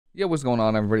Yeah, what's going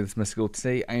on, everybody? This is Mysticall.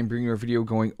 Today, I am bringing you a video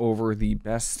going over the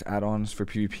best add-ons for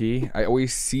PvP. I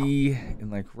always see in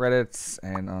like Reddits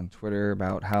and on Twitter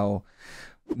about how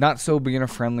not so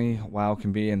beginner-friendly WoW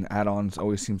can be, and add-ons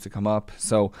always seems to come up.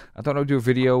 So I thought I'd do a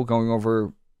video going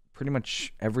over pretty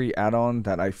much every add-on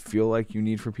that I feel like you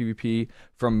need for PvP,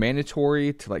 from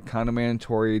mandatory to like kind of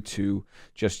mandatory to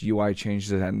just UI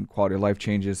changes and quality of life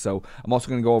changes. So I'm also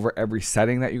going to go over every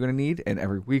setting that you're going to need and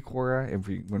every Weakauras.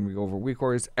 When we go over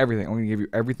Weakauras, everything. I'm going to give you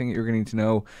everything that you're going to need to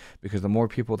know, because the more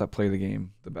people that play the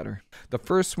game, the better. The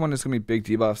first one is going to be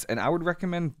BigDebuffs, and I would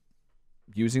recommend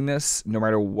using this no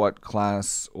matter what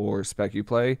class or spec you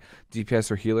play,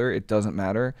 DPS or healer, it doesn't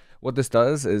matter. What this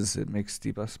does is it makes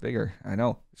debuffs bigger. I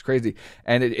know, it's crazy,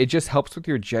 and it just helps with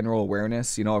your general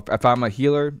awareness. You know, if I'm a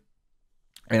healer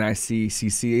and I see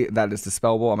CC that is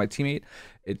dispellable on my teammate,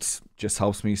 it just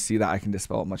helps me see that I can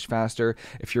dispel it much faster.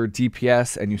 If you're a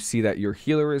DPS and you see that your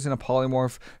healer is in a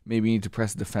polymorph, maybe you need to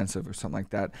press defensive or something like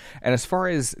that. And as far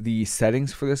as the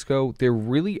settings for this go, there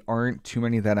really aren't too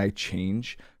many that I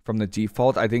change from the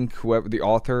default. I think whoever the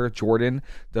author, Jordan,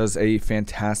 does a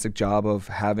fantastic job of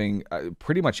having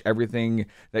pretty much everything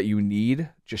that you need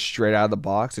just straight out of the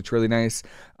box. It's really nice.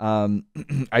 I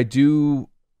don't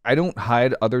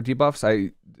hide other debuffs.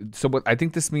 I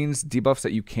think this means debuffs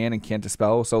that you can and can't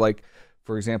dispel. So like,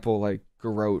 for example, like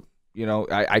Garrote, you know,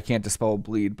 I can't dispel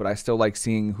bleed, but I still like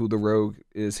seeing who the rogue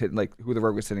is hitting, like who the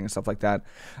rogue is hitting and stuff like that.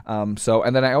 And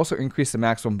then I also increase the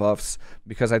maximum buffs,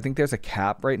 because I think there's a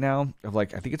cap right now of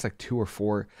like, I think it's like 2 or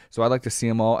 4. So I like to see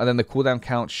them all. And then the cooldown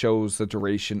count shows the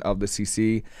duration of the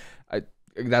CC.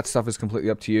 That stuff is completely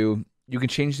up to you. You can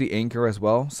change the anchor as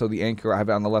well. So the anchor, I have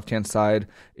it on the left-hand side.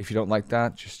 If you don't like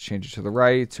that, just change it to the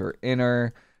right or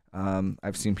inner.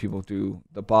 I've seen people do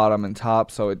the bottom and top,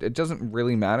 so it doesn't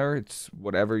really matter. It's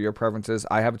whatever your preference is.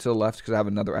 I have it to the left because I have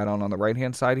another add-on on the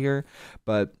right-hand side here,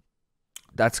 but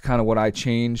that's kind of what I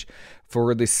change.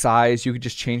 For the size, you could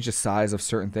just change the size of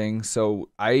certain things. So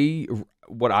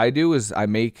what I do is I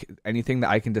make anything that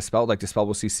I can dispel, like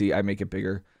dispellable CC, I make it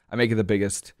bigger. I make it the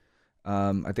biggest.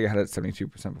 I think I had it at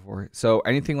 72% before. So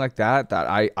anything like that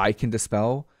I can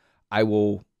dispel, I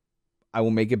will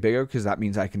make it bigger, because that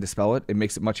means I can dispel it. It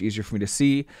makes it much easier for me to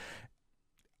see.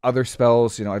 Other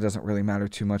spells, you know, it doesn't really matter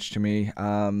too much to me.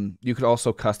 You could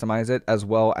also customize it, as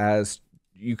well as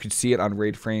you could see it on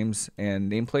raid frames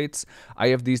and nameplates. I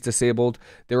have these disabled.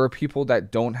 There are people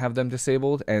that don't have them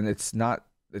disabled, and it's not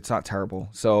terrible.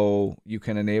 So you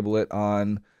can enable it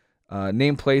on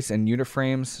nameplates and unit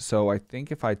frames. So I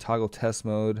think if I toggle test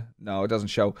mode, no, it doesn't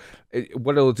show.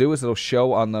 What it'll do is it'll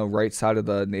show on the right side of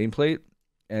the nameplate,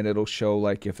 and it'll show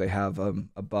like if they have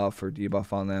a buff or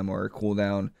debuff on them or a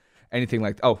cooldown, anything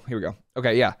like. Oh, here we go.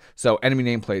 Okay, yeah. So enemy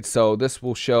nameplates. So this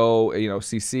will show, you know,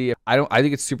 CC. I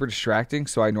think it's super distracting,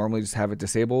 so I normally just have it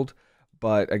disabled.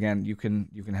 But again, you can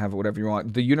have it whatever you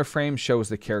want. The uniframe shows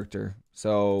the character.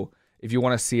 So if you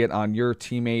want to see it on your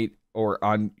teammate or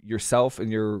on yourself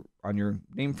and on your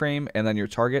name frame and then your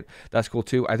target, that's cool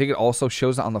too. I think it also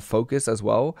shows it on the focus as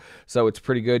well, so it's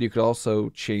pretty good. You could also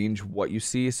change what you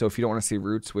see. So if you don't want to see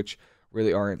roots, which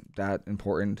really aren't that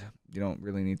important, you don't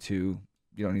need to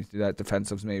do that.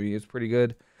 Defensives maybe is pretty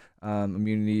good.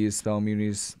 Immunities, spell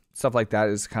immunities, stuff like that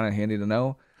is kind of handy to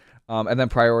know. And then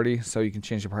priority, so you can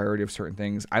change the priority of certain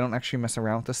things. I don't actually mess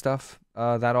around with this stuff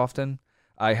that often.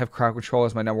 I have crowd control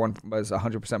as my number one, as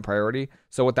 100% priority.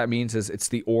 So what that means is it's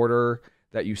the order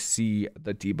that you see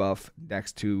the debuff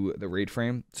next to the raid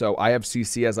frame. So I have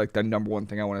CC as like the number one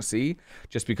thing I want to see,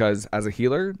 just because as a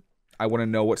healer, I want to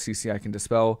know what CC I can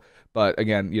dispel. But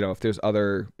again, you know, if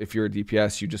you're a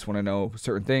DPS, you just want to know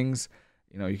certain things,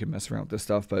 you know, you can mess around with this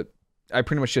stuff. But I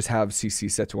pretty much just have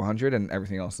CC set to 100 and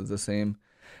everything else is the same.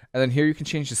 And then here you can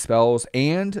change the spells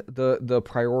and the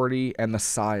priority and the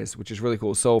size, which is really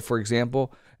cool. So for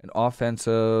example, an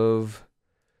offensive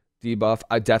debuff,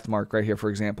 a death mark right here, for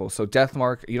example. So death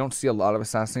mark, you don't see a lot of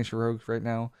assassination rogues right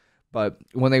now, but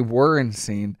when they were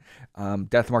insane,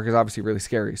 death mark is obviously really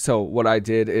scary. So what I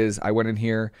did is I went in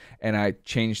here and I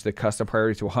changed the custom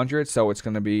priority to 100. So it's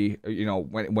going to be, you know,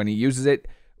 when he uses it,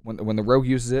 when the rogue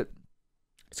uses it,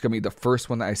 it's going to be the first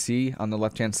one that I see on the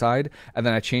left-hand side. And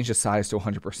then I changed the size to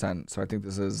 100%. So I think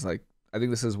this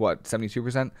is what,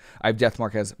 72%? I have death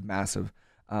mark as massive.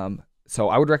 So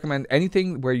I would recommend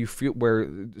anything where where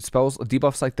spells,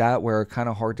 debuffs like that, where kind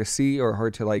of hard to see or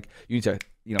hard to like, you need to,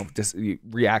 you know, just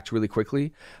react really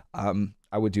quickly.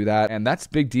 I would do that. And that's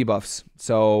BigDebuffs.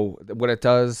 So what it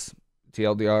does,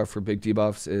 TLDR for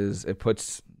BigDebuffs, is it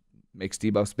puts makes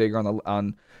debuffs bigger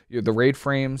on the raid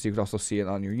frames. You could also see it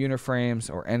on your unit frames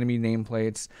or enemy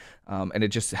nameplates, and it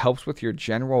just helps with your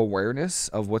general awareness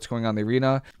of what's going on in the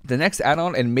arena. The next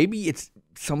add-on, and maybe it's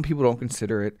some people don't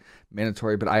consider it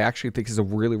mandatory, but I actually think is a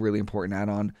really, really important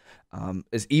add-on,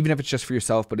 is even if it's just for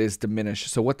yourself, but is Diminish.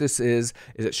 So what this is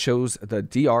it shows the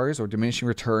DRs or diminishing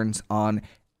returns on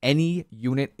any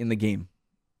unit in the game.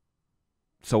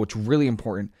 So it's really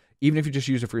important, even if you just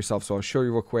use it for yourself. So I'll show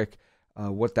you real quick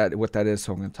what that is.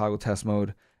 So I'm going to toggle test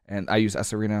mode, and I use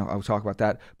sArena. I'll talk about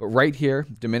that. But right here,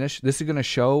 Diminish, this is going to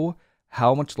show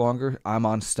how much longer I'm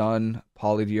on stun,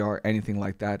 poly DR, anything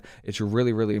like that. It's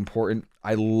really, really important.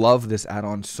 I love this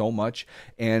add-on so much,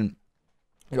 and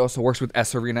it also works with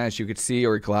sArena, as you could see,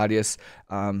 or Gladius,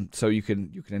 so you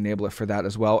can enable it for that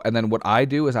as well. And then what I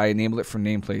do is I enable it for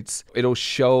nameplates. It'll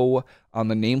show on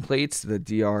the nameplates the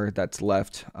DR that's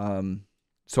left,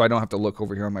 so I don't have to look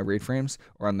over here on my raid frames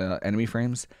or on the enemy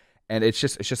frames. And it's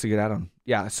just a good add-on.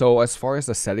 Yeah, so as far as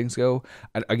the settings go,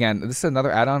 again, this is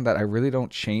another add-on that I really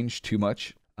don't change too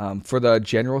much. For the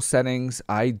general settings,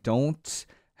 I don't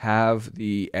have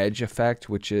the edge effect,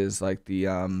 which is like the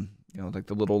like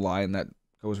the little line that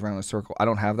goes around the circle. I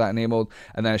don't have that enabled.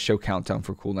 And then I show countdown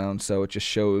for cooldowns, so it just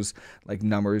shows like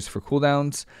numbers for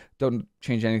cooldowns. Don't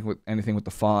change anything with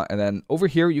the font. And then over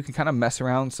here you can kind of mess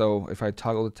around. So if I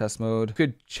toggle the test mode, you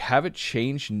could have it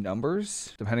change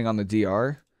numbers depending on the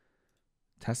DR.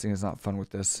 Testing is not fun with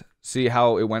this. See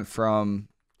how it went from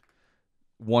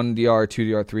 1 DR, 2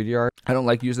 DR, 3 DR. I don't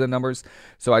like using the numbers,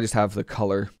 so I just have the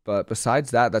color. But besides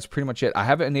that, that's pretty much it. I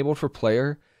have it enabled for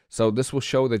player, so this will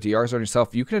show the DRs on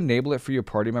yourself. You can enable it for your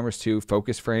party members too.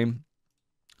 Focus frame,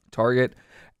 target,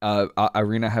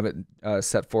 arena have it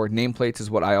set for. Nameplates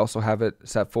is what I also have it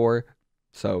set for.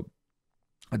 So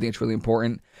I think it's really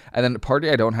important. And then the party,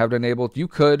 I don't have it enabled. You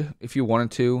could, if you wanted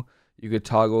to, you could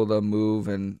toggle the move,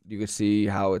 and you could see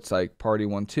how it's like party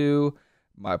 1, 2,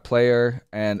 my player,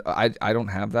 and I don't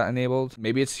have that enabled.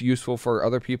 Maybe it's useful for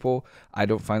other people. I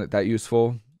don't find it that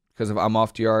useful, because if I'm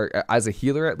off DR, as a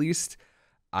healer at least,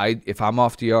 if I'm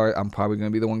off DR, I'm probably going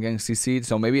to be the one getting CC'd.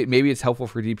 So maybe it's helpful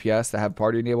for DPS to have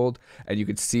party enabled, and you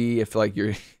could see if like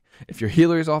if your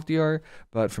healer is off DR,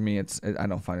 but for me, I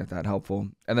don't find it that helpful.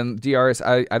 And then DRs,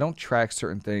 I don't track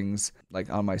certain things like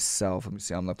on myself. Let me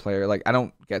see on the player. Like I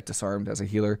don't get disarmed as a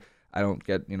healer. I don't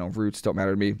get, roots don't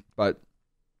matter to me, but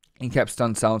in-cap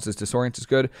stun silences disorient is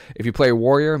good. If you play a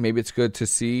warrior, maybe it's good to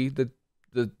see the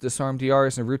disarm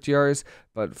DRs and root DRs,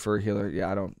 but for a healer,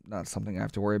 yeah, not something I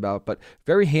have to worry about. But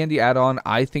very handy add-on.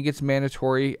 I think it's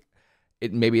mandatory.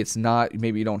 Maybe it's not,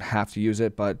 maybe you don't have to use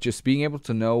it, but just being able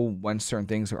to know when certain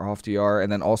things are off DR,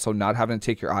 and then also not having to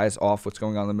take your eyes off what's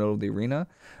going on in the middle of the arena,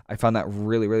 I found that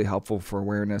really, really helpful for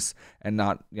awareness and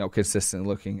not, consistent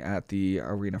looking at the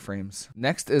arena frames.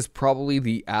 Next is probably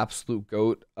the absolute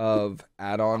GOAT of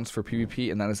add-ons for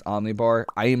PvP, and that is Omnibar.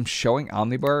 I am showing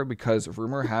Omnibar because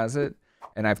rumor has it,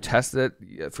 and I've tested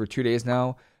it for 2 days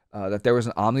now, that there was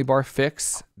an Omnibar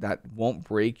fix that won't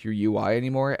break your UI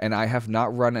anymore, and I have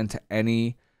not run into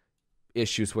any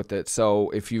issues with it. So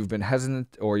if you've been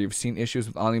hesitant or you've seen issues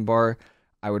with Omnibar,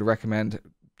 I would recommend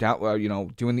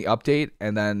doing the update,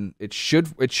 and then it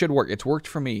should work. It's worked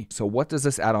for me. So what does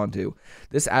this add-on do?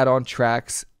 This add-on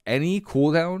tracks any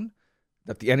cooldown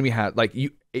that the enemy had,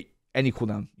 any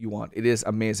cooldown you want. It is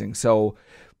amazing. So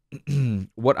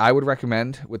what I would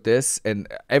recommend with this, and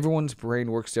everyone's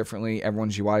brain works differently,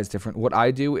 everyone's UI is different. What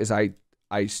I do is I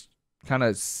kind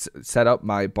of set up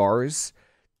my bars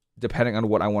depending on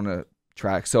what I want to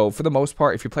track. So for the most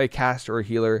part, if you play a caster or a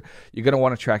healer, you're going to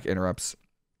want to track interrupts.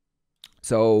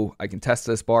 So I can test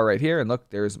this bar right here, and look,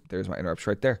 there's my interrupts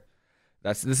right there.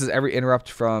 This is every interrupt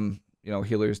from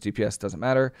healers, DPS, doesn't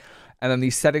matter. And then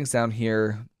these settings down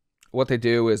here, what they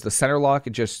do is the center lock,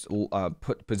 it just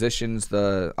positions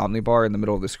the Omnibar in the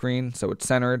middle of the screen, so it's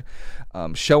centered.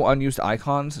 Show unused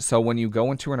icons, so when you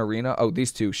go into an arena,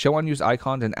 these two, show unused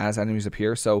icons and as enemies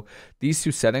appear. So these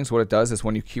two settings, what it does is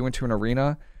when you queue into an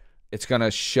arena, it's going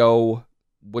to show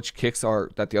which kicks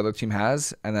that the other team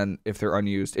has, and then if they're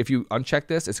unused. If you uncheck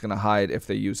this, it's going to hide if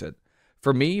they use it.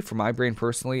 For me, for my brain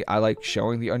personally, I like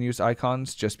showing the unused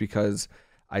icons just because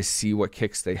I see what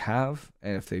kicks they have,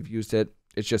 and if they've used it,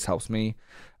 it just helps me.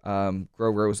 Grow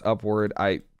rows upward.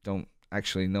 I don't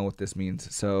actually know what this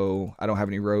means, so I don't have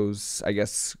any rows. I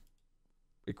guess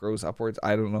it grows upwards.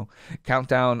 I don't know.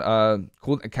 Countdown.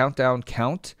 Countdown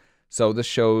count. So this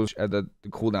shows the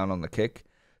cooldown on the kick.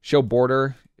 Show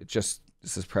border. This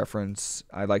is preference.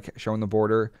 I like showing the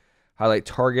border. Highlight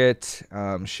target.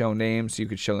 Show names. You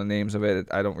could show the names of it.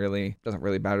 Doesn't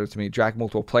really matter to me. Drag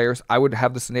multiple players. I would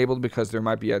have this enabled because there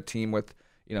might be a team with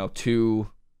two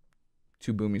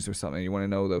two boomies or something. You want to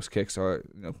know those kicks are,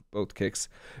 both kicks.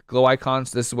 Glow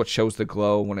icons, this is what shows the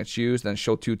glow when it's used. Then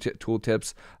show tool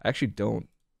tips. I actually don't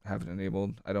have it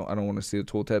enabled. I don't want to see the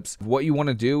tool tips. What you want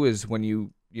to do is when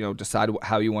you decide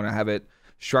how you want to have it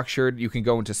structured, you can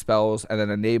go into spells and then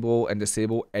enable and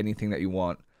disable anything that you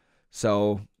want.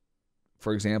 So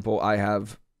for example,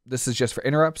 this is just for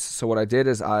interrupts. So what I did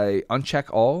is I uncheck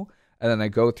all, and then I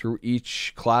go through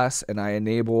each class and I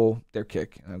enable their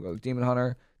kick. And I go to Demon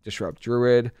Hunter, Disrupt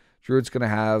Druid. Druid's going to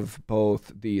have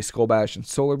both the Skull Bash and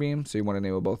Solar Beam, so you want to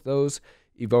enable both those.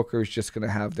 Evoker is just going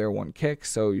to have their one kick.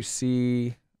 So you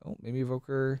see, maybe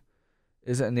Evoker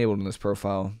isn't enabled in this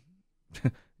profile.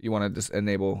 You want to just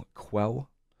enable Quell,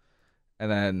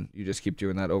 and then you just keep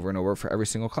doing that over and over for every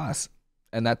single class.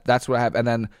 And that's what I have. And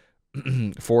then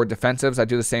for defensives, I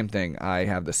do the same thing. I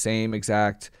have the same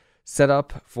exact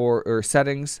setup or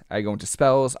settings. I go into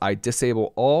spells, I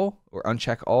disable all or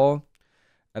uncheck all,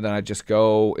 and then I just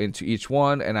go into each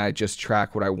one and I just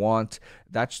track what I want.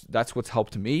 That's what's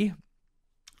helped me.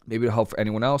 Maybe it'll help for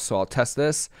anyone else. So I'll test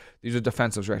this. These are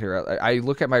defensives right here. I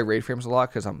look at my raid frames a lot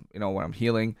because I'm, when I'm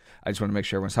healing, I just want to make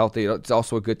sure everyone's healthy. It's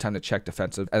also a good time to check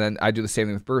defensive. And then I do the same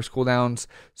thing with burst cooldowns.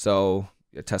 So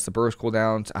test the burst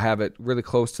cooldowns. I have it really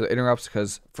close to the interrupts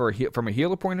because from a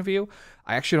healer point of view,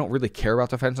 I actually don't really care about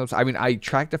defensives. I mean, I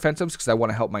track defensives because I want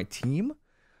to help my team.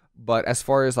 But as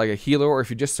far as like a healer, or if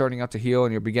you're just starting out to heal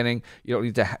and you're beginning, you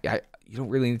don't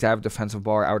really need to have a defensive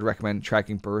bar. I would recommend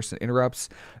tracking bursts and interrupts,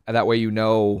 and that way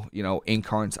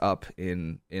Incarn's up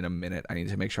in a minute. I need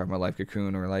to make sure I have my life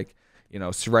cocoon,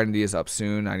 or Serenity is up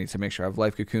soon. I need to make sure I have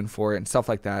life cocoon for it and stuff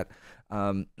like that.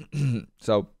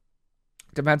 So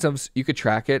defensives, you could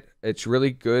track it. It's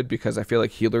really good because I feel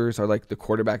like healers are like the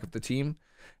quarterback of the team,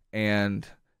 and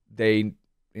they,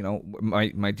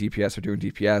 my DPS are doing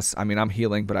DPS. I mean, I'm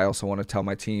healing, but I also want to tell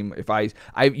my team if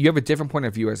you have a different point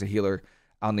of view as a healer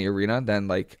on the arena than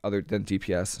other than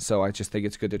DPS. So I just think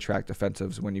it's good to track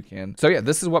defensives when you can. So yeah,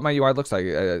 this is what my UI looks like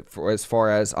as far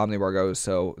as Omnibar goes.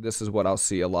 So this is what I'll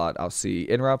see a lot. I'll see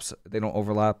interrupts. They don't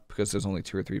overlap because there's only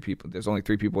 2 or 3 people. There's only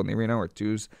 3 people in the arena, or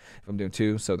 2s if I'm doing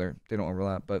 2. So they don't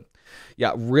overlap. But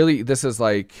yeah, really, this is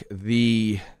like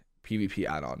the PvP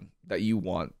add-on that you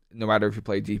want. No matter if you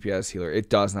play DPS, healer, it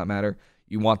does not matter.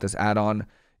 You want this add-on.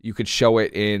 You could show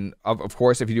it in, of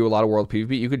course, if you do a lot of world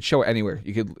PvP, you could show it anywhere.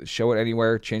 You could show it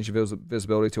anywhere, change the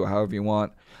visibility to however you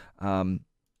want.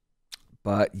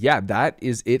 But yeah, that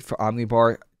is it for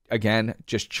Omnibar. Again,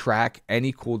 just track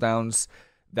any cooldowns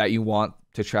that you want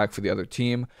to track for the other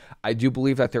team. I do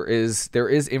believe that there is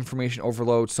information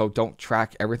overload, so don't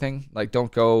track everything. Like,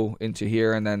 don't go into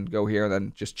here and then go here and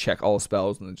then just check all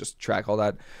spells and then just track all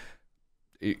that.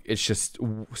 It's just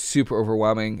super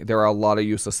overwhelming. There are a lot of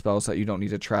useless spells that you don't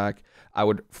need to track. I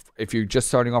would, if you're just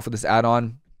starting off with this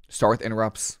add-on, start with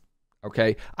interrupts.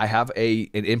 Okay, I have an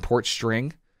import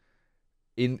string.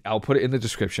 I'll put it in the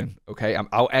description. Okay,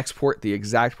 I'll export the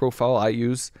exact profile I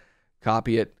use,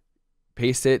 copy it,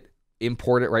 paste it,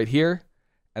 import it right here,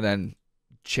 and then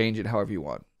change it however you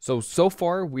want. So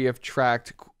far we have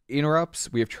tracked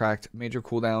interrupts, we have tracked major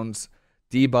cooldowns,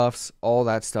 debuffs, all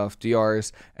that stuff,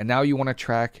 DRs, and now you want to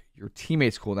track your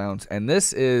teammates' cooldowns. And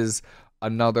this is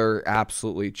another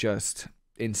absolutely just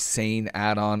insane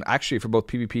add-on, actually for both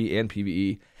PvP and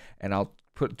PvE. And I'll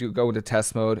go into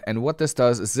test mode. And what this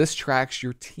does is this tracks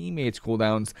your teammates'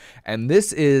 cooldowns, and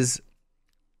this is,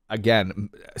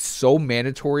 again, so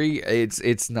mandatory.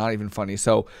 It's not even funny.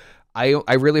 So I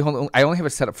only have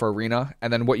it set up for arena,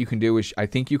 and then what you can do is I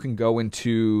think you can go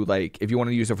into, like, if you want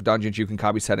to use it for dungeons, you can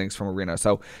copy settings from arena.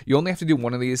 So you only have to do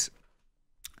one of these,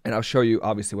 and I'll show you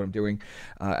obviously what I'm doing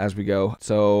as we go.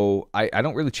 So I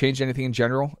don't really change anything in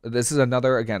general. This is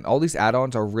another, again, all these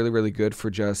add-ons are really good for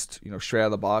just, straight out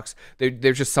of the box.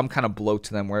 There's just some kind of bloat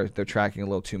to them where they're tracking a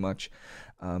little too much.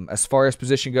 As far as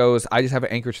position goes, I just have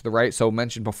an anchor to the right. So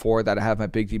mentioned before that I have my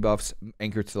BigDebuffs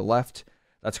anchored to the left.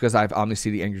 That's because I have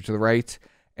OmniCD anchored to the right,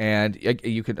 and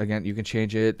you can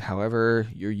change it however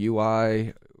your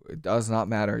UI. It does not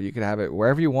matter. You can have it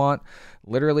wherever you want,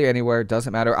 literally anywhere. It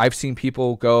doesn't matter. I've seen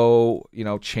people go,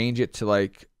 change it to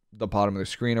like the bottom of the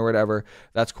screen or whatever.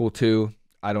 That's cool too.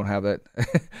 I don't have it.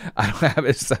 I don't have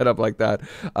it set up like that.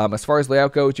 As far as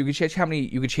layout goes, you can change how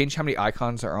many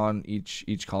icons are on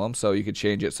each column. So you could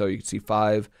change it so you can see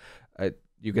 5.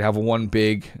 You could have one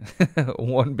big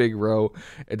row.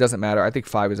 It doesn't matter. I think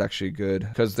 5 is actually good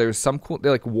because there's some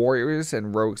they're like warriors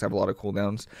and rogues have a lot of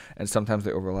cooldowns, and sometimes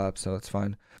they overlap, so that's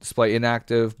fine. Display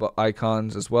inactive but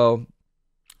icons as well.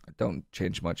 don't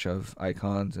change much of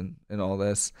icons and all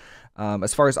this.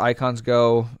 As far as icons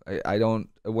go, I don't,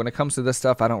 when it comes to this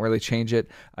stuff, I don't really change it.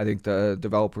 I think the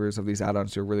developers of these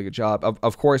add-ons do a really good job.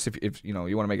 Of course, if you know,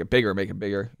 you want to make it bigger, make it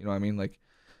bigger. You know what I mean? Like,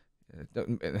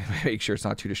 make sure it's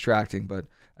not too distracting, but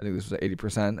I think this was at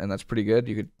 80%, and that's pretty good.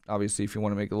 You could, obviously, if you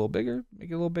want to make it a little bigger, make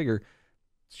it a little bigger.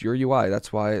 It's your UI.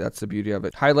 That's the beauty of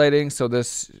it. Highlighting, so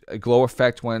this glow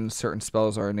effect when certain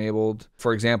spells are enabled.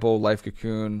 For example, Life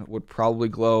Cocoon would probably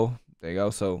glow. There you go.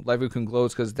 So Life Cocoon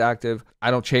glows because it's active.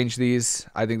 I don't change these.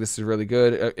 I think this is really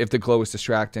good. If the glow is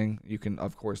distracting, you can,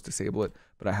 of course, disable it,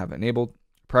 but I have it enabled.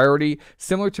 Priority,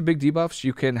 similar to BigDebuffs,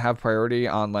 you can have priority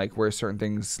on like where certain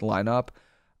things line up.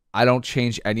 I don't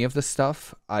change any of this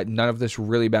stuff. None of this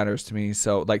really matters to me.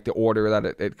 So like the order that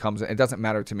it comes in, it doesn't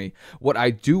matter to me. What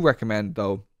I do recommend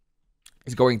though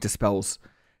is going to spells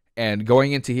and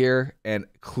going into here and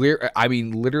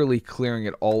literally clearing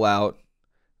it all out.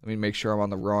 Let me make sure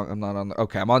I'm not on the,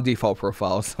 okay, I'm on default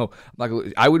profile. So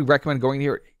I would recommend going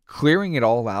here, clearing it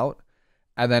all out,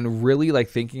 and then really like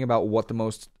thinking about what the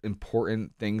most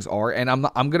important things are. And I'm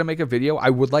going to make a video. I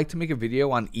would like to make a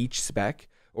video on each spec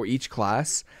or each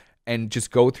class and just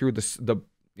go through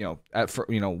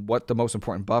what the most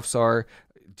important buffs are,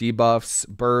 debuffs,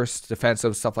 burst,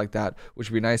 defensive, stuff like that,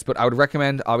 which would be nice. But I would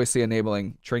recommend obviously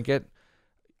enabling trinket.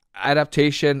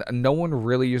 Adaptation, no one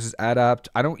really uses adapt.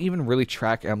 I don't even really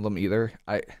track emblem either.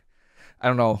 I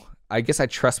don't know. I guess I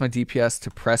trust my DPS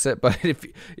to press it, but if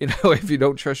you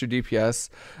don't trust your DPS,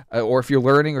 or if you're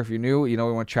learning, or if you're new, you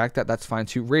want to track that, that's fine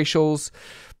too. Racials,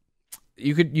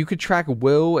 you could track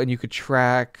will, and you could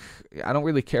track. I don't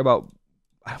really care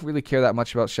that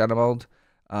much about Shadow Meld,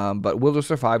 but Will to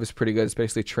Survive is pretty good. It's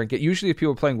basically trinket. Usually, if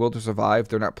people are playing Will to Survive,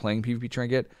 they're not playing PvP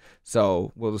trinket,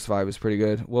 so Will to Survive is pretty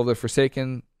good. Will the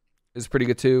Forsaken is pretty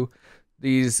good too.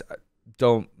 These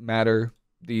don't matter.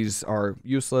 These are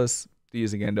useless.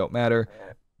 These again don't matter.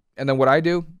 And then what I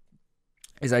do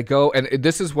is I go, and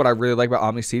this is what I really like about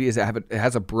OmniCD, is it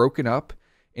has it broken up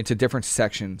into different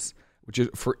sections, which is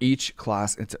for each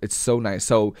class. It's so nice.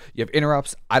 So you have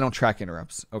interrupts. I don't track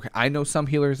interrupts. Okay, I know some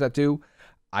healers that do.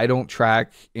 I don't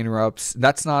track interrupts.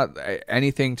 That's not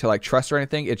anything to like trust or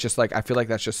anything. It's just like I feel like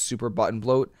that's just super button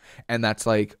bloat, and that's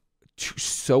like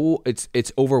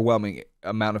it's overwhelming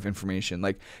amount of information.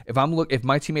 Like if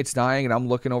my teammate's dying and I'm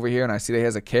looking over here and I see that he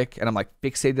has a kick and I'm like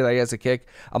fixated that he has a kick,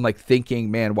 I'm like thinking,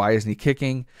 man, why isn't he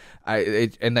kicking?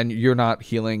 And then you're not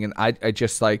healing, and I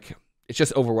just like, it's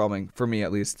just overwhelming for me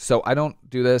at least. So I don't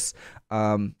do this.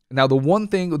 Now the one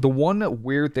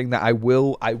weird thing that I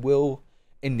will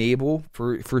enable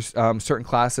for certain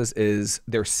classes is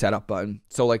their setup button.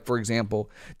 So like for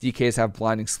example, DKs have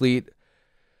Blinding Sleet.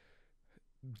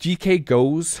 GK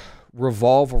goes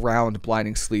revolve around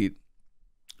Blinding Sleet.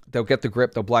 They'll get the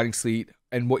grip, they'll Blinding Sleet,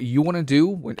 and what you want to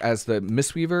do as the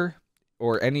mistweaver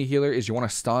or any healer is you want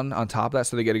to stun on top of that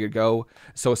so they get a good go.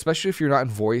 So especially if you're not in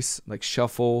voice, like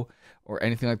shuffle or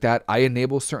anything like that, I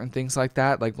enable certain things like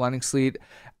that, like Blinding Sleet.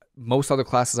 Most other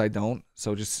classes I don't,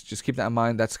 so just keep that in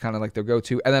mind. That's kind of like their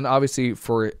go-to. And then obviously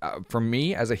for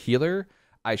me as a healer,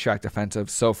 I track defensive.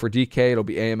 So for DK, it'll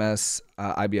be AMS,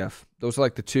 IBF. Those are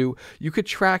like the two. You could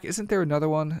track, isn't there another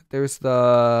one? There's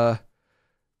the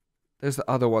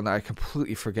other one that I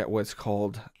completely forget what it's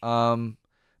called.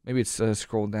 Maybe it's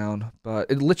scroll down, but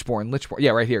Lichborn.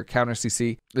 Yeah, right here, counter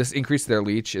CC. This increased their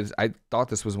leech. I thought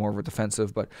this was more of a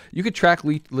defensive, but you could track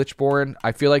Lichborn.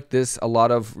 I feel like a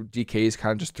lot of DKs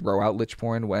kind of just throw out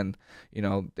Lichborn when,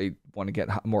 they want to get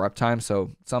more uptime. So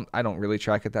I don't really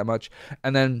track it that much.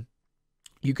 And then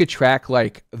you could track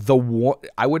like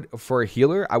for a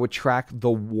healer, I would track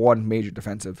the one major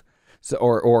defensive, so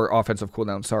or offensive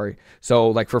cooldown. Sorry. So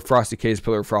like for Frosty K's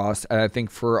Pillar of Frost, and I think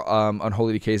for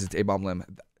Unholy Decays it's A-Bomb Limb.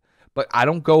 But I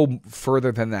don't go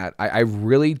further than that. I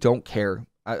really don't care.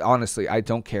 Honestly, I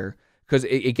don't care, because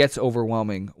it gets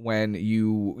overwhelming when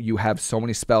you have so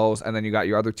many spells, and then you got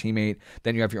your other teammate,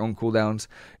 then you have your own cooldowns.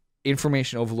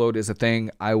 Information overload is a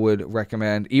thing I would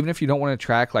recommend. Even if you don't want to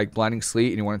track like Blinding Sleet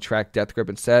and you want to track Death Grip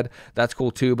instead, that's cool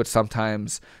too. But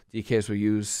sometimes DKs will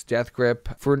use Death Grip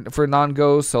for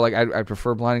non-goes. So like I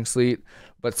prefer Blinding Sleet,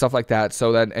 but stuff like that.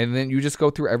 So then you just go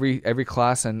through every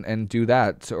class and do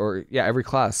that. Or yeah, every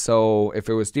class. So if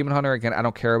it was Demon Hunter, again, I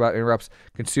don't care about interrupts.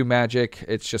 Consume Magic,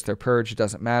 it's just their purge. It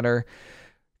doesn't matter.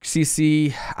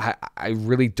 CC, I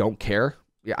really don't care.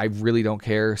 Yeah, I really don't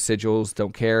care. Sigils,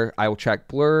 don't care. I will track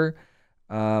Blur.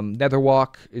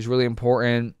 Netherwalk is really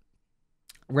important.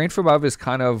 Rain from Above is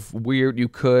kind of weird. You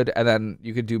could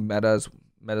do metas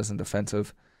and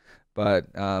defensive. But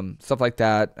stuff like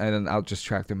that, and then I'll just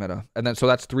track their meta. And then so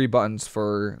that's 3 buttons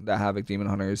for the Havoc Demon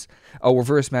Hunters. Oh,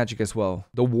 reverse magic as well.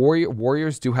 The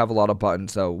warriors do have a lot of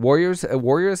buttons though. Warriors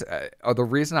are the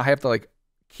reason I have to like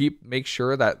make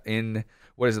sure that in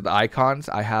what is it, the icons,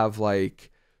 I have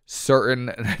like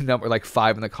certain number, like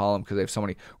 5 in the column, because they have so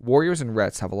many. Warriors and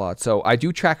Rets have a lot. So I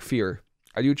do track fear.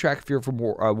 I do track fear for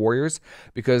warriors,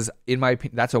 because in my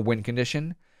opinion, that's a win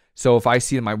condition. So if I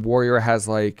see that my warrior has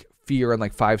like fear in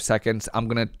like 5 seconds, I'm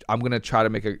gonna try to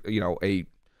make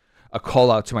a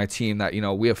call out to my team that,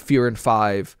 we have fear in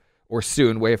 5 or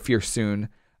soon. We have fear soon.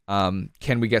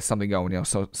 Can we get something going?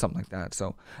 So something like that.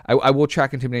 So I will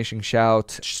track intimidation, shout,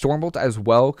 Stormbolt as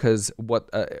well, because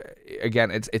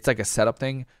again, it's like a setup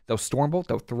thing. They'll Stormbolt,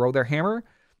 they'll throw their hammer,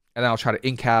 and then I'll try to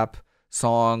incap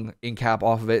song, incap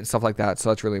off of it, and stuff like that. So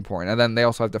that's really important. And then they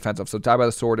also have defensive. So die by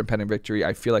the sword and pending victory,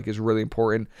 I feel like is really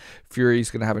important.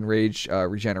 Fury's gonna have enrage,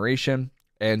 regeneration,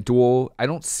 and duel. I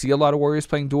don't see a lot of warriors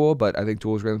playing duel, but I think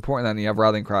duel is really important. And then you have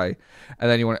rallying cry, and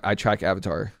then I track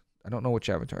avatar. I don't know which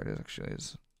avatar it is actually.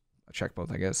 I check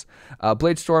both, I guess.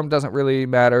 Blade Storm doesn't really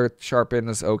matter. Sharpen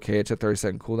is okay. It's a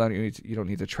 30-second cooldown. You don't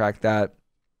need to track that.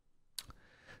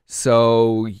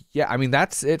 So yeah, I mean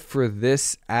that's it for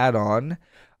this add-on.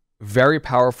 Very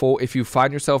powerful. If you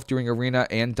find yourself doing arena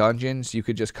and dungeons, you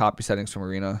could just copy settings from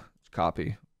arena,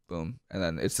 copy, boom, and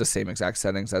then it's the same exact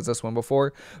settings as this one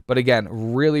before. But again,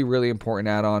 really, really important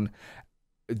add-on.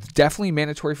 Definitely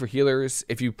mandatory for healers.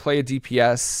 If you play a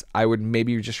DPS, I would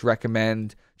maybe just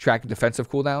recommend tracking defensive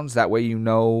cooldowns. That way you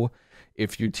know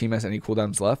if your team has any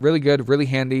cooldowns left. Really good, really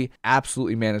handy,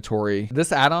 absolutely mandatory.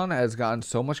 This add-on has gotten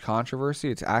so much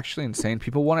controversy. It's actually insane.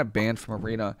 People want it banned from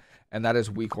arena, and that is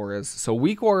Weakauras. So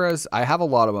Weakauras, I have a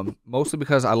lot of them, mostly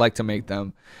because I like to make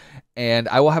them. And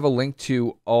I will have a link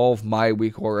to all of my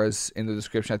Weakauras in the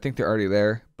description. I think they're already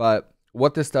there. But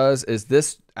what this does is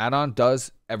this add-on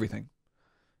does everything.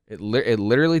 It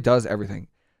literally does everything.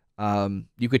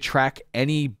 You could track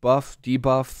any buff,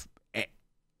 debuff,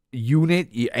 unit,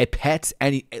 pets,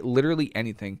 literally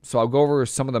anything. So I'll go over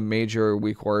some of the major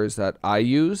Weakauras that I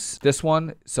use. This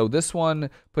one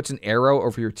puts an arrow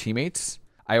over your teammates.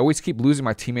 I always keep losing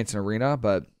my teammates in arena,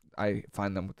 but I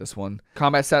find them with this one.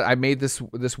 Combat set, I made this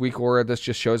Weakaura. This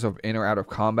just shows up in or out of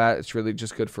combat. It's really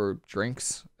just good for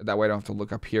drinks. That way I don't have to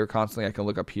look up here constantly. I can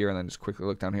look up here and then just quickly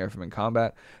look down here if I'm in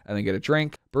combat and then get a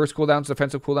drink. Burst cooldowns,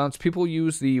 defensive cooldowns. People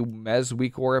use the Mez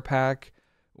Weakaura pack,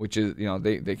 which is,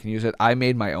 they can use it. I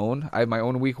made my own. I have my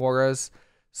own Weakauras.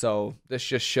 So this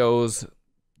just shows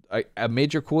a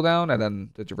major cooldown and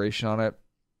then the duration on it.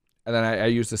 And then I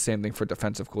use the same thing for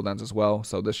defensive cooldowns as well.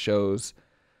 So this shows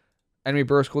enemy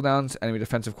burst cooldowns, enemy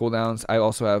defensive cooldowns. I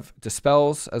also have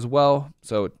dispels as well.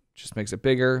 So it just makes it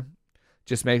bigger.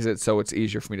 Just makes it so it's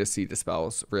easier for me to see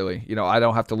dispels, really. I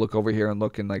don't have to look over here and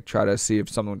look and try to see if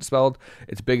someone dispelled.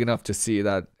 It's big enough to see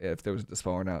that if there was a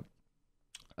dispel or not.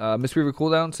 Mistweaver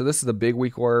cooldown. So this is the big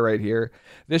Weakaura right here.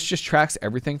 This just tracks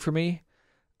everything for me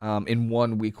in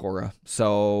one Weakaura.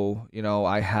 So,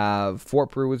 I have Fort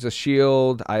Brew as a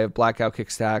shield. I have Blackout kick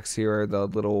stacks here, the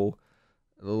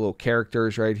little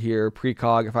characters right here.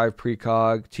 Precog if I have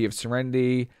Precog. Tea of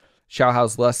Serenity.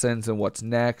 Showhouse Lessons and What's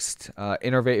Next.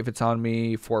 Innervate if it's on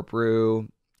me. Fort Brew.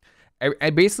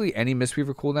 Basically any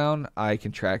Mistweaver cooldown, I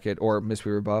can track it. Or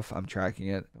Mistweaver buff, I'm tracking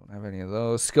it. Don't have any of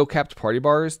those. Skill capped party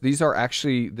bars. These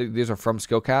are from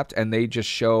skill capped, and they just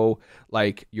show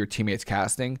your teammates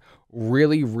casting.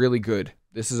 Really, really good.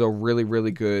 This is a really,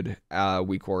 really good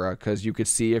Weakaura, because you could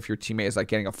see if your teammate is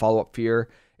getting a follow-up fear,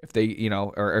 if they,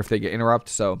 or if they get interrupt.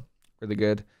 So really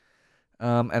good.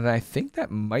 And I think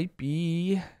that might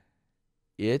be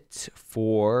it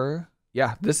for,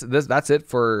 yeah, that's it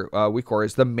for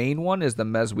Weakauras. The main one is the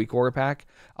Mez Weakaura pack.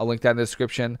 I'll link that in the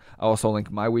description. I'll also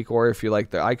link my Weakaura if you like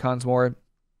the icons more.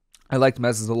 I liked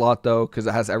Mez's a lot though, because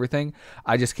it has everything.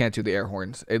 I just can't do the air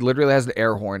horns. It literally has the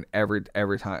air horn every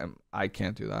time. I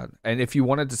can't do that. And if you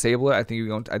want to disable it, I think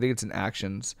it's in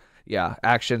actions. Yeah,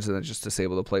 actions, and then just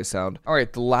disable the play sound. All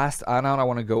right, the last add-on I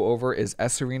want to go over is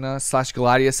sArena /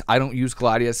 Gladius. I don't use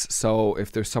Gladius, so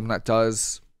if there's someone that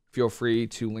does, feel free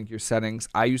to link your settings.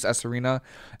 I use sArena.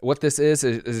 What this is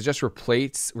it just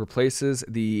replaces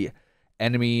the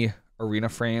enemy arena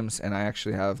frames, and I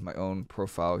actually have my own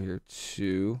profile here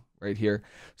too, right here.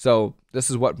 So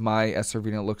this is what my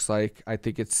sArena looks like. I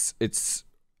think it's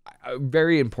a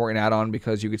very important add-on,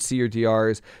 because you could see your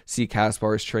DRs, see cast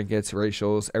bars, trinkets,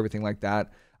 racials, everything like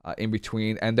that in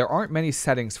between. And there aren't many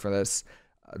settings for this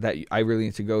that I really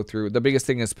need to go through. The biggest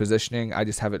thing is positioning. I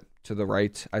just have it to the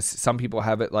right. Some people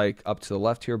have it up to the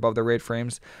left here above the raid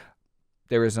frames.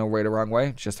 There is no right or wrong way.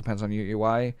 It just depends on your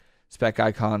UI. Spec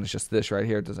icon is just this right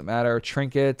here. It doesn't matter.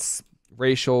 Trinkets,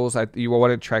 racials. You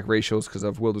want to track racials because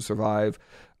of Will to Survive,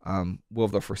 Will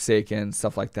of the Forsaken,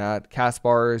 stuff like that. Cast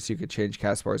bars, you could change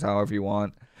cast bars however you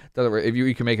want. If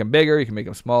you can make them bigger, you can make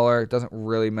them smaller. It doesn't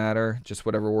really matter. Just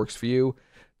whatever works for you.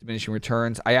 Diminishing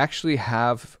returns. I actually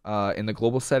have, in the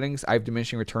global settings, I have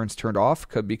diminishing returns turned off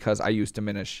because I use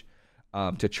Diminish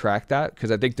to track that.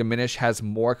 Because I think Diminish has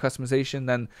more customization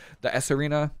than the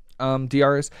sArena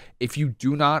DRs. If you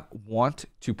do not want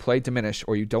to play Diminish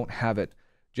or you don't have it,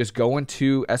 just go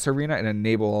into sArena and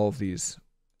enable all of these.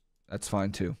 That's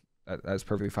fine too. That's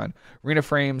perfectly fine. Arena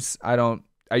frames,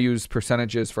 I use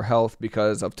percentages for health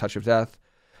because of Touch of Death,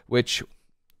 which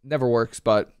never works,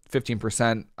 but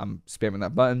 15%, I'm spamming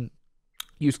that button.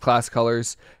 Use class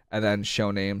colors and then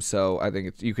show names. So I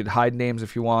think you could hide names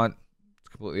if you want. It's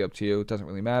completely up to you. It doesn't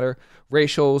really matter.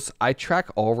 Racials, I track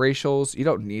all racials. You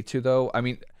don't need to though. I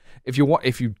mean, if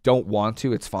you don't want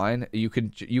to, it's fine. You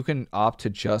can opt to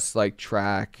just like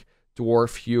track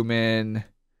dwarf, human.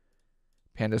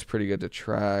 Panda's pretty good to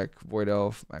track. Void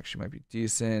elf actually might be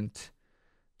decent.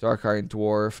 Dark Iron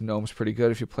Dwarf. Gnome's pretty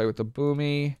good if you play with the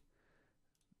Boomy.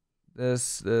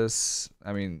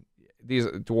 I mean, these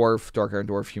Dwarf, Dark Iron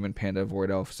Dwarf, Human, Panda,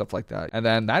 Void Elf, stuff like that. And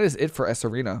then that is it for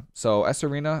sArena. So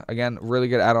sArena, again, really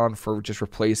good add-on for just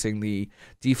replacing the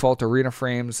default arena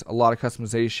frames. A lot of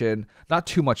customization. Not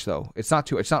too much though. It's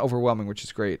not overwhelming, which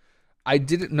is great. I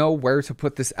didn't know where to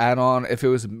put this add-on, if it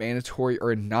was mandatory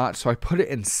or not. So I put it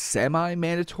in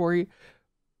semi-mandatory,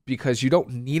 because you don't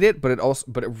need it, but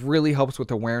it really helps with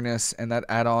awareness, and that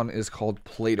add-on is called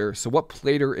Plater. So what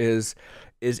Plater is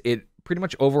it pretty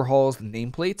much overhauls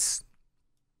nameplates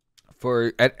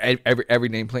for every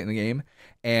nameplate in the game,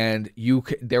 and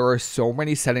there are so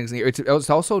many settings in here. It's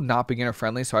also not beginner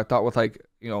friendly, so I thought with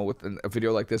with a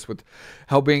video like this, with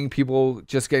helping people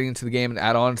just getting into the game and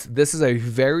add-ons, this is a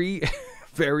very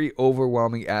very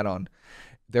overwhelming add-on.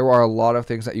 There are a lot of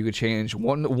things that you could change.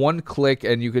 One click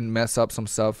and you can mess up some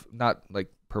stuff. Not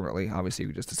like permanently, obviously, you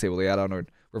could just disable the add-on or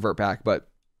revert back, but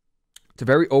it's a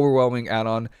very overwhelming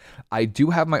add-on. I do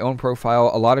have my own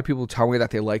profile. A lot of people tell me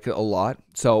that they like it a lot.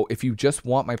 So if you just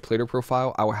want my Plater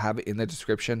profile, I will have it in the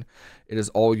description. It is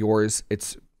all yours.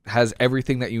 It has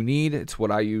everything that you need. It's what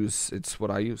I use.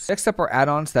 Next up are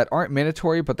add-ons that aren't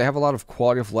mandatory, but they have a lot of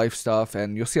quality of life stuff,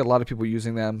 and you'll see a lot of people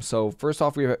using them. So first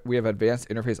off, we have advanced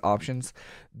interface options.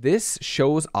 This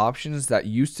shows options that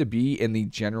used to be in the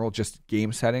general just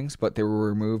game settings, but they were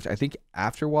removed, I think,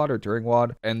 after WoD or during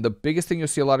WoD. And the biggest thing you'll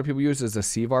see a lot of people use is the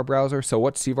CVAR browser. So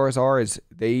what CVARs are is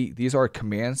these are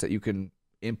commands that you can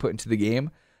input into the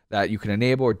game that you can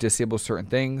enable or disable certain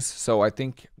things. So I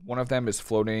think one of them is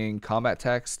floating combat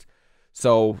text.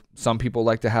 So some people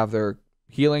like to have their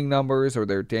healing numbers or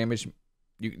their damage,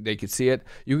 they could see it.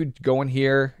 You could go in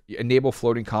here, enable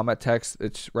floating combat text.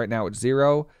 Right now it's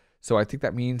 0. So I think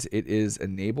that means it is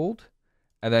enabled.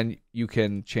 And then you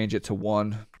can change it to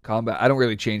 1 combat. I don't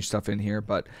really change stuff in here,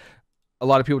 but a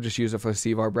lot of people just use it for the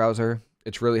CVAR browser.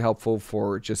 It's really helpful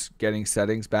for just getting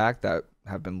settings back that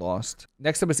have been lost.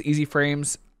 Next up is easy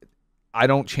frames. I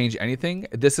don't change anything.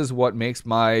 This is what makes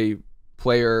my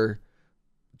player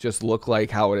just look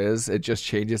like how it is. It just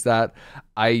changes that.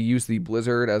 I use the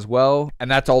Blizzard as well,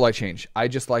 and that's all I change. I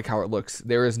just like how it looks.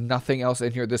 There is nothing else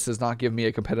in here. This does not give me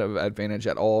a competitive advantage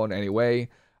at all in any way.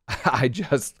 I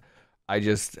just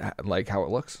like how it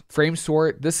looks. Frame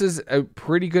sort. This is a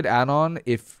pretty good add-on,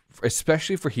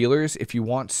 especially for healers, if you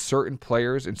want certain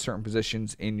players in certain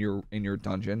positions in your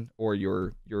dungeon or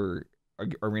your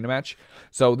arena match.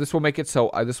 So this will make it so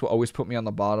this will always put me on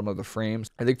the bottom of the frames.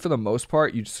 I think for the most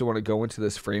part, you just want to go into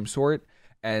this frame sort,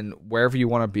 and wherever you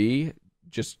want to be,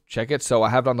 just check it. So I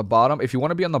have it on the bottom. If you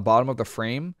want to be on the bottom of the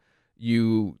frame,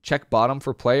 you check bottom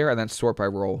for player and then sort by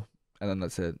role, and then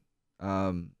that's it.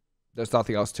 There's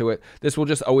nothing else to it. This will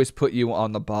just always put you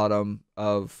on the bottom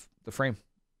of the frame.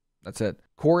 That's it.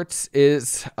 Quartz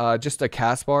is just a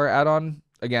cast bar add-on.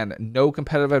 Again, no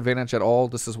competitive advantage at all.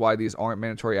 This is why these aren't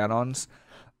mandatory add-ons.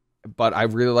 But I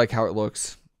really like how it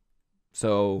looks,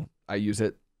 so I use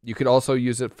it. You could also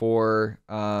use it for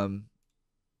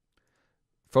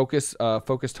focus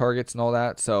targets and all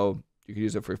that. So you could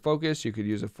use it for focus. You could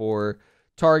use it for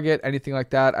target, anything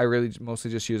like that. I really mostly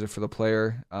just use it for the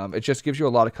player. It just gives you a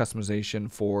lot of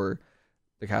customization for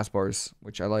the cast bars,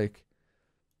 which I like.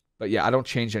 But yeah, I don't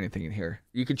change anything in here.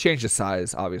 You can change the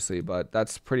size, obviously, but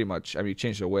that's pretty much, I mean, you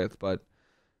change the width, but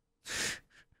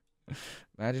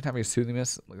imagine having a soothing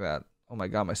mist. Look at that. Oh my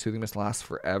God, my soothing mist lasts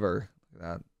forever. Look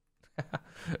at that.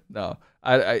 No,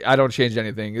 I don't change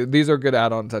anything. These are good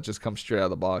add-ons that just come straight out of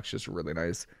the box. Just really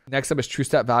nice. Next up is true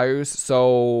stat values.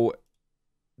 So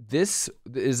this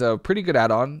is a pretty good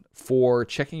add-on for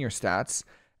checking your stats.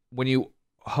 When you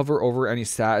hover over any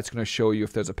stat, it's going to show you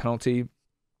if there's a penalty.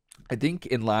 I think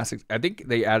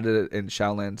they added it in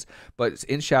Shadowlands, but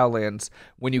in Shadowlands,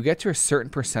 when you get to a certain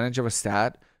percentage of a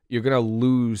stat, you're going to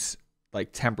lose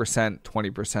like 10%,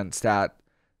 20% stat,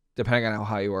 depending on how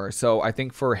high you are. So I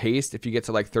think for haste, if you get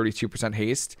to like 32%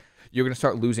 haste, you're going to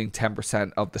start losing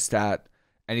 10% of the stat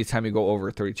anytime you go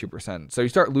over 32%. So you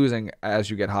start losing as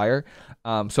you get higher.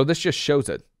 So this just shows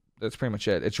it. That's pretty much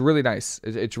it. It's really nice.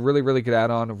 It's really, really good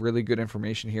add-on. Really good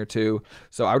information here too.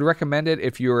 So I would recommend it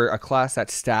if you're a class that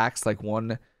stacks like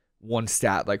one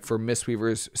stat, like for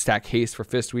mistweavers, stack haste for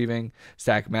fist weaving,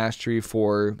 stack mastery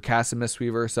for cast and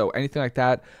mistweaver. So anything like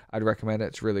that, I'd recommend it.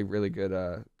 It's really, really good,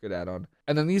 good add-on.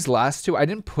 And then these last two, I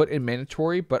didn't put in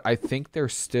mandatory, but I think they're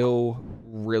still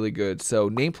really good. So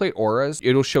nameplate auras,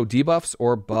 it'll show debuffs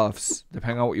or buffs,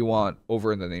 depending on what you want,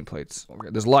 over in the nameplates.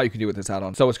 There's a lot you can do with this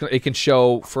add-on. So it can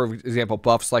show, for example,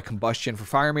 buffs like combustion for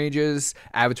fire mages,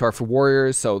 avatar for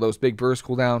warriors, so those big burst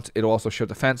cooldowns. It'll also show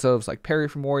defensives like parry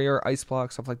from warrior, ice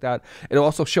block, stuff like that. It'll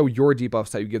also show your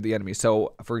debuffs that you give the enemy.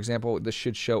 So for example, this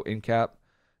should show in cap.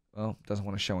 Well, it doesn't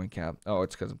want to show in cap. Oh,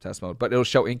 it's because of test mode. But it'll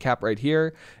show in cap right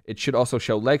here. It should also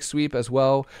show leg sweep as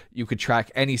well. You could track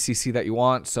any CC that you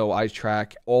want. So I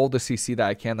track all the CC that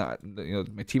I can that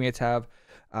my teammates have.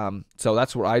 So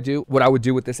that's what I do. What I would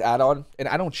do with this add-on, and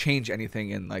I don't change anything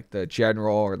in like the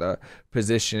general or the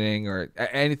positioning or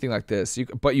anything like this.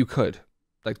 But you could.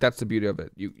 Like that's the beauty of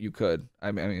it. You could.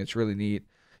 I mean, it's really neat.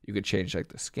 You could change like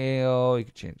the scale. You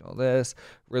could change all this.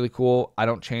 Really cool. I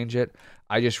don't change it.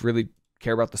 I just really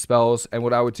care about the spells. And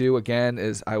what I would do again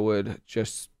is I would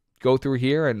just go through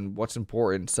here and what's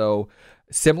important. So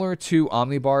similar to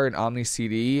Omnibar and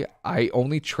OmniCD, I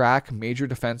only track major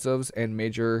defensives and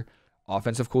major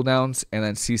offensive cooldowns, and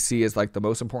then CC is like the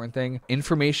most important thing.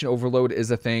 Information overload is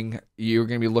a thing. You're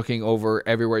going to be looking over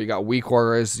everywhere. You got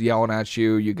Weakauras yelling at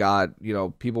you. You got,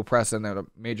 people pressing the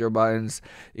major buttons.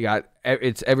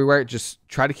 It's everywhere. Just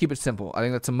try to keep it simple. I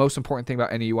think that's the most important thing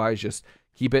about any UI is just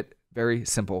keep it very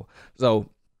simple. So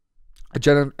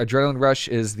Adrenaline Rush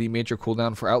is the major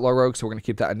cooldown for Outlaw Rogue, so we're going to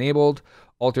keep that enabled.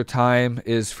 Alter Time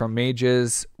is from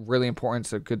mages, really important.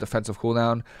 It's a good defensive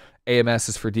cooldown. AMS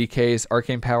is for DKs.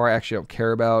 Arcane Power I actually don't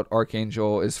care about.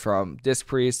 Archangel is from Disc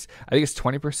Priest. I think it's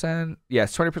 20%. Yeah,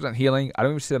 it's 20% healing. I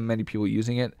don't even see that many people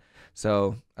using it,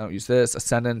 so I don't use this.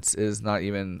 Ascendance is not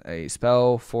even a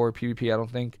spell for PvP, I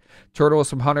don't think. Turtle is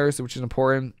from Hunters, which is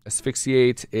important.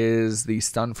 Asphyxiate is the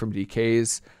stun from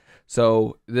DKs.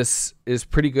 So this is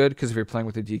pretty good because if you're playing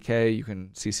with a DK, you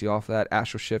can CC off that.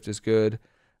 Astral Shift is good.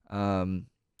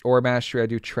 Aura Mastery, I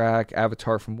do track.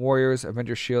 Avatar from Warriors.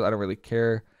 Avenger Shield, I don't really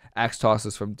care. Axe Toss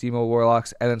is from Demo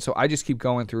Warlocks. And then so I just keep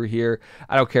going through here.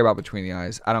 I don't care about Between the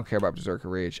Eyes. I don't care about Berserker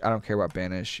Rage. I don't care about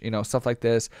Banish. Stuff like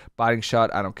this. Biting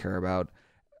Shot, I don't care about.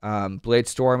 Blade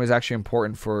Storm is actually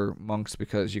important for monks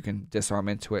because you can disarm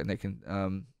into it and they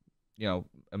can,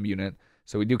 immune it.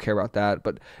 So we do care about that.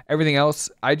 But everything else,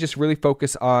 I just really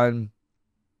focus on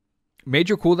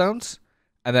major cooldowns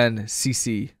and then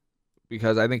CC,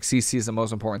 because I think CC is the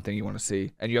most important thing you want to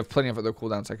see. And you have plenty of other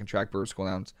cooldowns that can track burst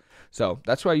cooldowns. So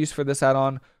that's what I use for this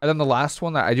add-on. And then the last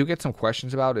one that I do get some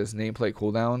questions about is nameplate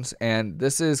cooldowns. And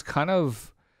this is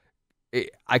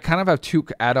I kind of have two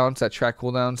add-ons that track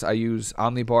cooldowns. I use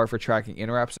Omnibar for tracking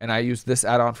interrupts, and I use this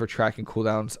add-on for tracking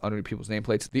cooldowns under people's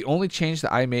nameplates. The only change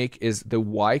that I make is the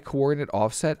Y coordinate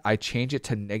offset. I change it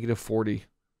to -40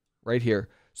 right here.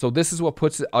 So this is what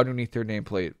puts it underneath their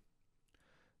nameplate,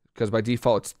 because by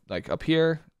default it's like up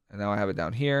here, and now I have it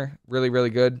down here. Really, really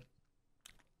good.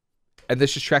 And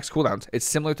this just tracks cooldowns. It's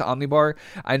similar to Omnibar.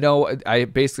 I know I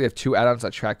basically have two add-ons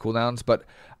that track cooldowns, but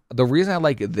the reason I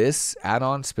like this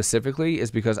add-on specifically is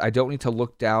because I don't need to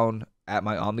look down at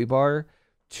my Omnibar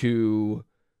to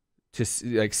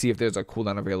see if there's a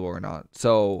cooldown available or not.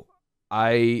 So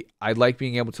I like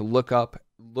being able to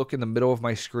look in the middle of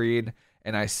my screen,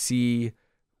 and I see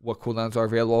what cooldowns are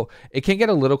available. It can get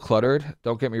a little cluttered,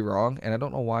 don't get me wrong, and I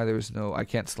don't know why I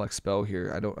can't select spell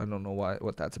here. I don't know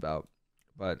what that's about,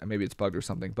 but maybe it's bugged or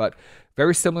something. But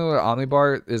very similar to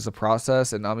Omnibar is the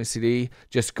process in OmniCD.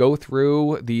 Just go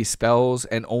through the spells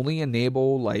and only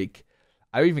enable, like,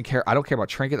 I don't care about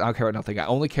trinkets. I don't care about nothing. I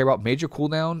only care about major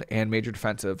cooldown and major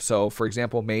defensive. So for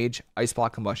example, Mage, Ice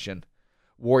Block Combustion.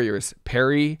 Warriors,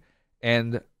 parry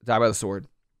and die by the sword.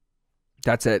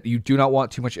 That's it. You do not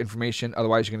want too much information.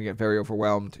 Otherwise, you're going to get very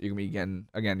overwhelmed. You're going to be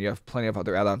again, you have plenty of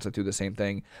other add-ons that do the same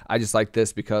thing. I just like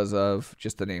this because of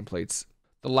just the nameplates.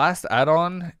 The last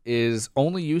add-on is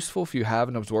only useful if you have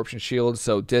an absorption shield,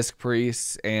 so disc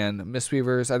priests and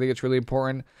mistweavers. I think it's really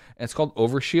important. And it's called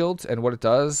Overshield, and what it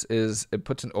does is it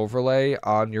puts an overlay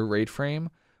on your raid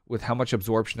frame with how much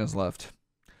absorption is left.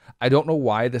 I don't know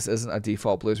why this isn't a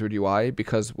default Blizzard UI,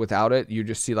 because without it, you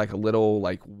just see like a little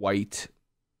like white,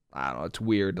 I don't know, it's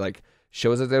weird, like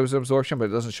shows that there was absorption, but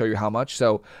it doesn't show you how much.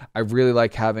 So I really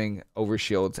like having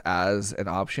overshields as an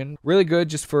option. Really good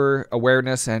just for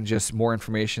awareness and just more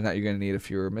information that you're going to need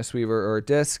if you're a mistweaver or a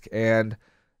disc, and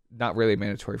not really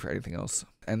mandatory for anything else.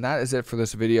 And that is it for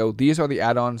this video. These are the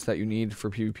add-ons that you need for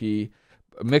PvP.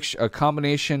 A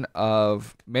combination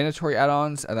of mandatory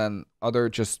add-ons and then other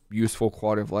just useful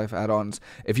quality of life add-ons.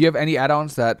 If you have any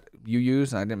add-ons that you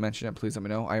use and I didn't mention it, please let me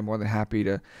know. I am more than happy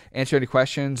to answer any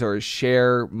questions or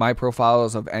share my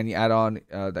profiles of any add-on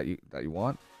that you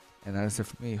want. And that is it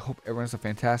for me. Hope everyone has a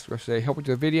fantastic rest of the day. Hope you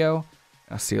enjoyed the video.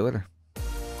 I'll see you later.